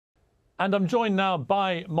And I'm joined now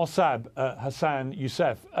by Mossab Hassan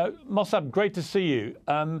Youssef. Mossab, great to see you.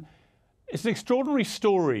 It's an extraordinary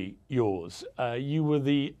story, yours. You were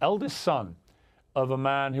the eldest son of a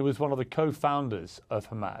man who was one of the co-founders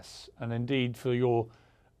of Hamas. And indeed, for your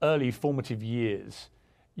early formative years,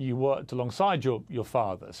 you worked alongside your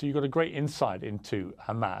father. So you got a great insight into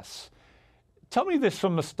Hamas. Tell me this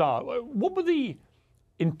from the start. What were the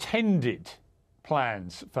intended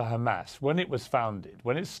plans for Hamas when it was founded,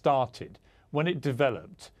 when it started, when it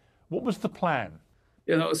developed? What was the plan?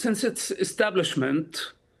 You know, since its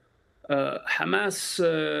establishment, Hamas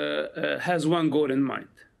has one goal in mind,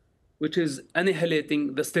 which is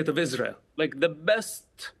annihilating the state of Israel. Like the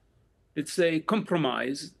best, let's say,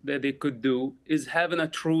 compromise that they could do is having a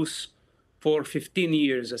truce for 15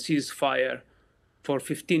 years, a ceasefire for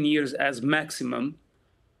 15 years as maximum,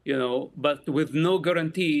 you know, but with no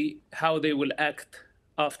guarantee how they will act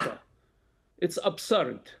after. It's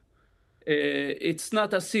absurd. It's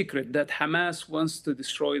not a secret that Hamas wants to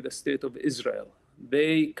destroy the state of Israel.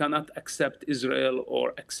 They cannot accept Israel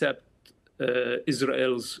or accept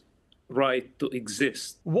Israel's right to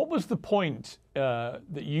exist. What was the point that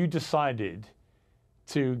you decided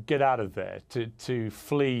to get out of there, to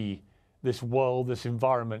flee this world, this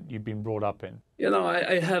environment you've been brought up in? You know,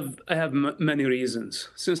 I have many reasons.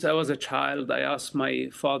 Since I was a child, I asked my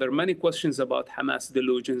father many questions about Hamas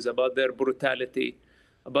delusions, about their brutality,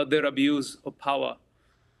 about their abuse of power.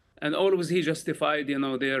 And always he justified, you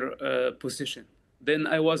know, their position. Then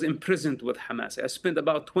I was imprisoned with Hamas. I spent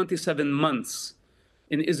about 27 months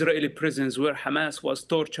in Israeli prisons where Hamas was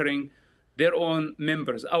torturing their own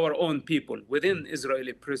members, our own people, within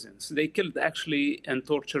Israeli prisons. They killed actually and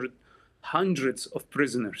tortured hundreds of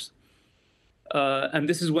prisoners. And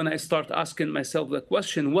this is when I start asking myself the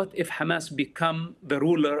question, what if Hamas become the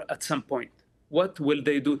ruler at some point? What will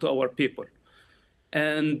they do to our people?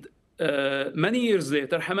 And many years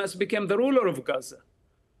later, Hamas became the ruler of Gaza.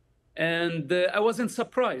 And I wasn't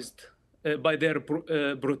surprised by their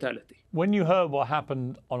brutality. When you heard what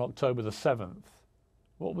happened on October the 7th,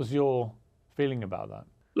 what was your feeling about that?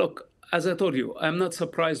 Look, as I told you, I'm not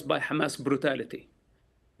surprised by Hamas brutality.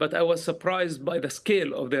 But I was surprised by the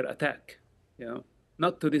scale of their attack, you know,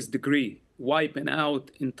 not to this degree, wiping out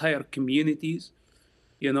entire communities,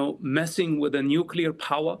 you know, messing with a nuclear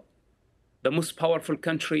power, the most powerful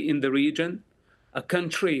country in the region, a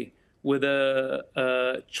country with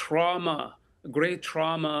a trauma, great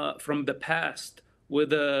trauma from the past,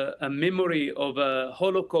 with a memory of a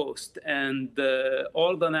Holocaust and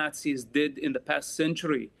all the Nazis did in the past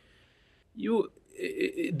century.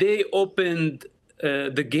 They opened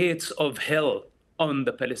the gates of hell on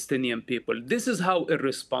the Palestinian people. This is how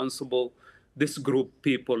irresponsible this group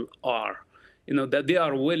people are. You know, that they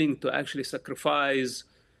are willing to actually sacrifice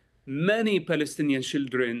many Palestinian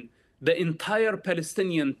children, the entire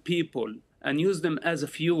Palestinian people, and use them as a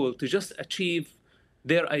fuel to just achieve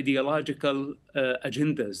their ideological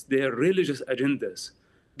agendas, their religious agendas.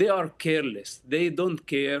 They are careless. They don't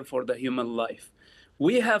care for the human life.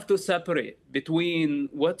 We have to separate between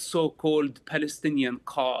what's so-called Palestinian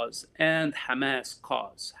cause and Hamas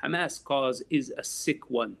cause. Hamas cause is a sick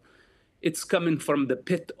one. It's coming from the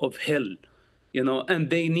pit of hell, you know, and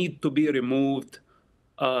they need to be removed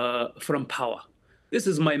from power. This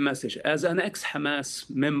is my message. As an ex-Hamas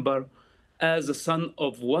member, as a son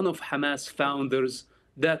of one of Hamas founders,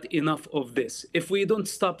 that enough of this. If we don't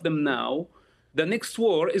stop them now, the next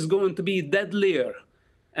war is going to be deadlier.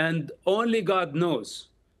 And only God knows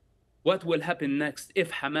what will happen next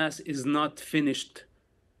if Hamas is not finished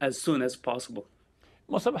as soon as possible.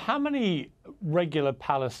 Mossab, how many regular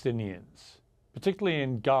Palestinians, particularly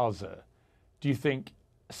in Gaza, do you think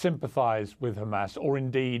sympathize with Hamas or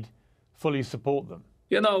indeed fully support them?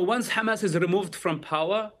 You know, once Hamas is removed from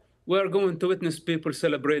power, we're going to witness people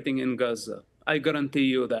celebrating in Gaza. I guarantee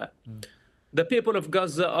you that. The people of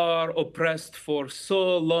Gaza are oppressed for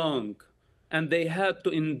so long, and they had to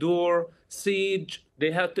endure siege,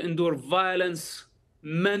 they had to endure violence,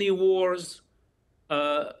 many wars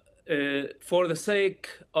for the sake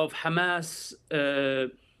of Hamas'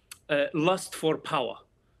 lust for power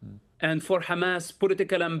and for Hamas'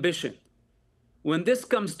 political ambition. When this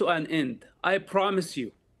comes to an end, I promise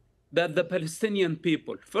you that the Palestinian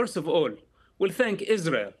people, first of all, will thank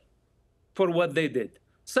Israel for what they did.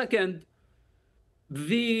 Second,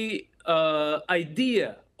 the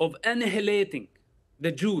idea of annihilating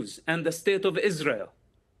the Jews and the state of Israel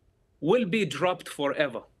will be dropped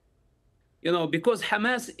forever. You know, because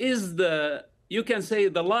Hamas is the, you can say,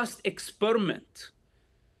 the last experiment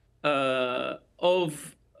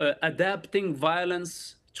of adapting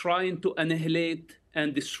violence, trying to annihilate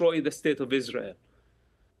and destroy the state of Israel.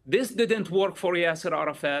 This didn't work for Yasser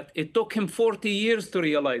Arafat. It took him 40 years to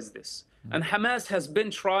realize this. And Hamas has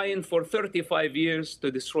been trying for 35 years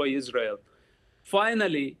to destroy Israel.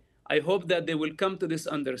 Finally, I hope that they will come to this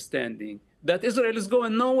understanding that Israel is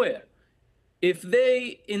going nowhere. If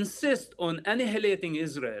they insist on annihilating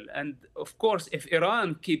Israel, and of course, if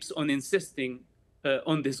Iran keeps on insisting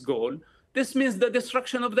on this goal, this means the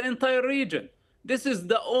destruction of the entire region. This is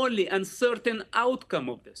the only uncertain outcome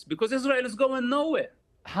of this, because Israel is going nowhere.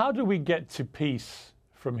 How do we get to peace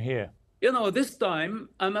from here? You know, this time,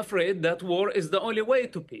 I'm afraid that war is the only way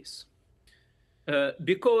to peace.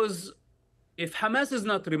 Because if Hamas is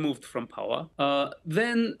not removed from power,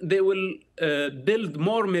 then they will build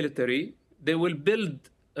more military. They will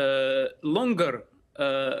build longer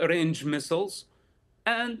range missiles.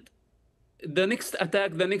 And the next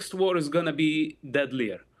attack, the next war is going to be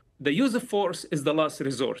deadlier. The use of force is the last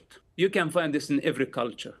resort. You can find this in every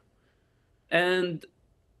culture. And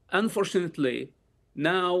unfortunately,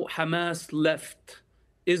 now Hamas left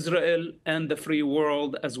Israel and the free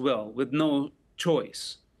world as well with no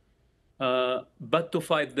choice but to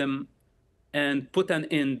fight them and put an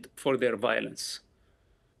end for their violence.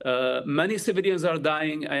 Many civilians are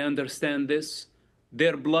dying. I understand this.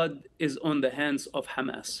 Their blood is on the hands of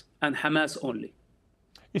Hamas, and Hamas only.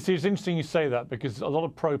 You see, it's interesting you say that, because a lot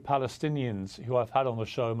of pro-Palestinians who I've had on the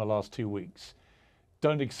show in the last 2 weeks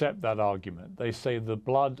don't accept that argument. They say the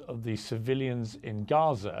blood of the civilians in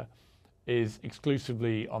Gaza is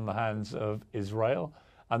exclusively on the hands of Israel,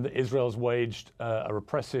 and that Israel's waged a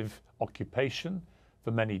repressive occupation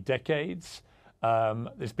for many decades.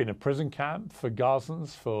 There's been a prison camp for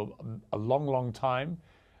Gazans for a long, long time,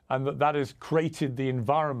 and that has created the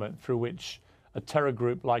environment through which a terror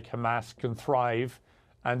group like Hamas can thrive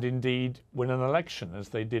and indeed win an election, as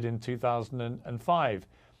they did in 2005.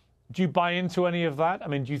 Do you buy into any of that? I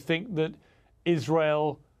mean, do you think that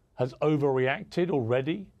Israel has overreacted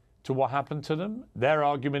already to what happened to them? Their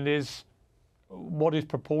argument is, what is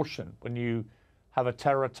proportion when you have a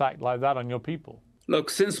terror attack like that on your people? Look,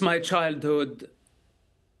 since my childhood,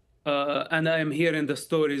 and I am hearing the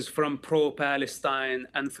stories from pro-Palestine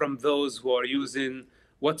and from those who are using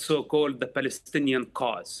what's so-called the Palestinian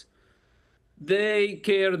cause. They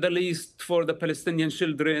care the least for the Palestinian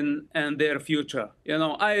children and their future. You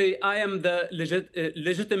know, I am the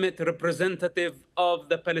legitimate representative of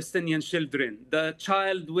the Palestinian children. The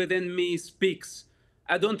child within me speaks.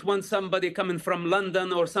 I don't want somebody coming from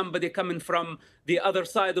London or somebody coming from the other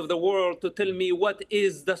side of the world to tell me what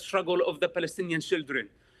is the struggle of the Palestinian children.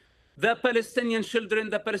 The Palestinian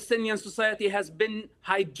children, the Palestinian society has been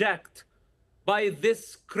hijacked by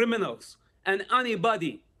these criminals, and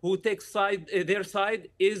anybody who takes their side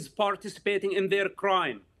is participating in their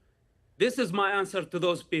crime. This is my answer to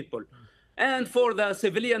those people. And for the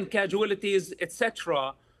civilian casualties,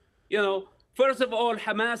 etc., you know, first of all,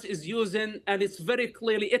 Hamas is using, and it's very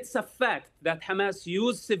clearly, it's a fact that Hamas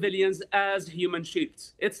used civilians as human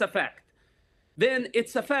shields. It's a fact. Then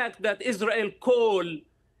it's a fact that Israel called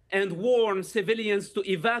and warned civilians to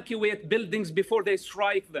evacuate buildings before they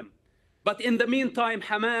strike them. But in the meantime,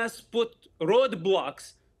 Hamas put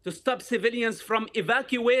roadblocks to stop civilians from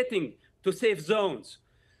evacuating to safe zones.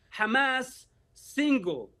 Hamas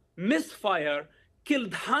single misfire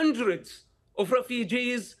killed hundreds of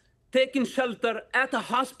refugees taking shelter at a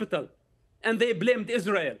hospital, and they blamed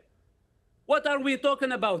Israel. What are we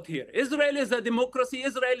talking about here? Israel is a democracy.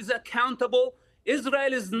 Israel is accountable.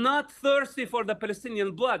 Israel is not thirsty for the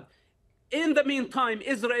Palestinian blood. In the meantime,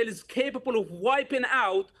 Israel is capable of wiping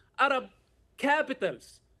out Arab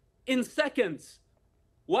capitals in seconds.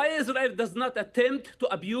 Why Israel does not attempt to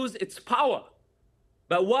abuse its power?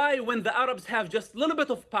 But why, when the Arabs have just a little bit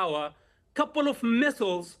of power, couple of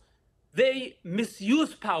missiles, they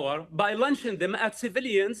misuse power by launching them at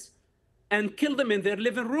civilians and kill them in their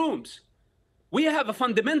living rooms? We have a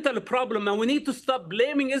fundamental problem, and we need to stop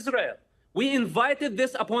blaming Israel. We invited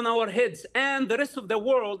this upon our heads, and the rest of the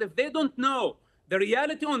world, if they don't know the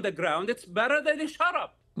reality on the ground, it's better that they shut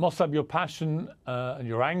up. Mossab, your passion and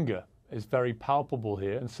your anger is very palpable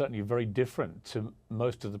here, and certainly very different to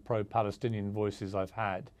most of the pro-Palestinian voices I've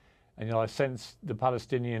had. And I sense the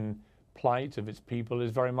Palestinian plight of its people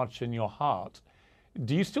is very much in your heart.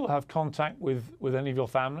 Do you still have contact with any of your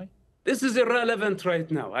family? This is irrelevant right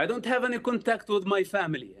now. I don't have any contact with my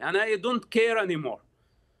family, and I don't care anymore.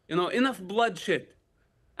 You know, enough bloodshed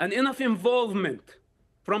and enough involvement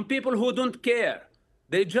from people who don't care.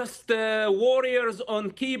 They're just warriors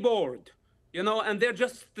on keyboard, you know, and they're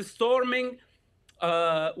just storming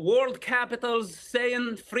world capitals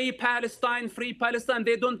saying free Palestine, free Palestine.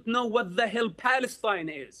 They don't know what the hell Palestine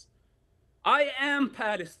is. I am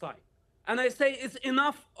Palestine, And I say it's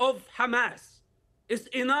enough of Hamas. It's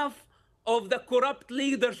enough of the corrupt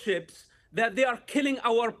leaderships that they are killing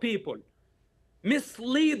our people,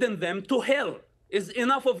 misleading them to hell. Is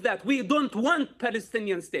enough of that. We don't want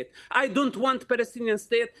Palestinian state. I don't want Palestinian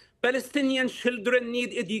state. Palestinian children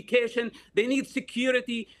need education. They need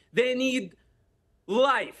security. They need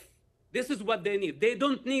life. This is what they need. They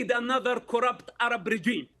don't need another corrupt Arab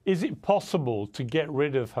regime. Is it possible to get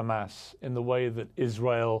rid of Hamas in the way that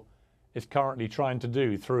Israel is currently trying to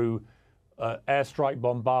do through airstrike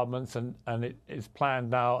bombardments and it is planned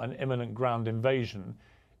now an imminent ground invasion?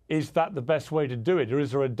 Is that the best way to do it? Or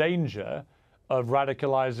is there a danger of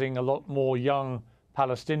radicalizing a lot more young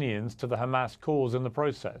Palestinians to the Hamas cause in the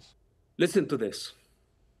process? Listen to this.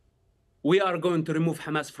 We are going to remove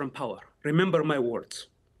Hamas from power. Remember my words,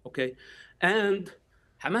 okay? And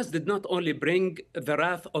Hamas did not only bring the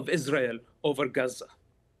wrath of Israel over Gaza.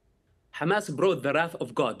 Hamas brought the wrath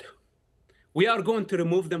of God. We are going to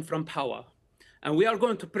remove them from power, and we are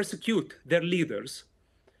going to persecute their leaders,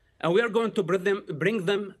 and we are going to bring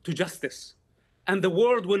them to justice. And the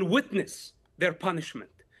world will witness their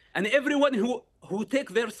punishment. And everyone who take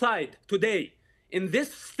their side today in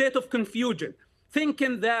this state of confusion,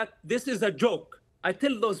 thinking that this is a joke, I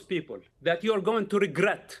tell those people that you are going to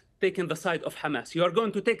regret taking the side of Hamas. You are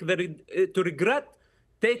going to regret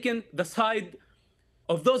taking the side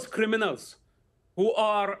of those criminals who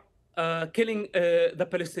are killing the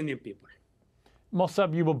Palestinian people.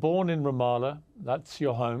 Mossab, you were born in Ramallah. That's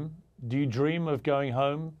your home. Do you dream of going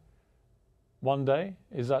home one day?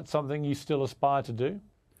 Is that something you still aspire to do?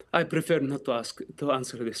 I prefer not to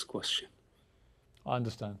answer this question. I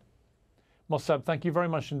understand. Mossab, thank you very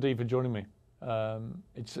much indeed for joining me.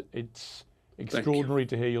 It's extraordinary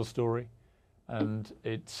to hear your story, and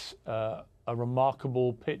it's a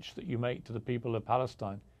remarkable pitch that you make to the people of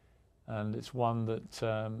Palestine, and it's one that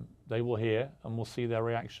they will hear and will see their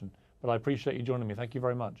reaction. But I appreciate you joining me. Thank you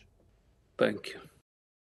very much. Thank you.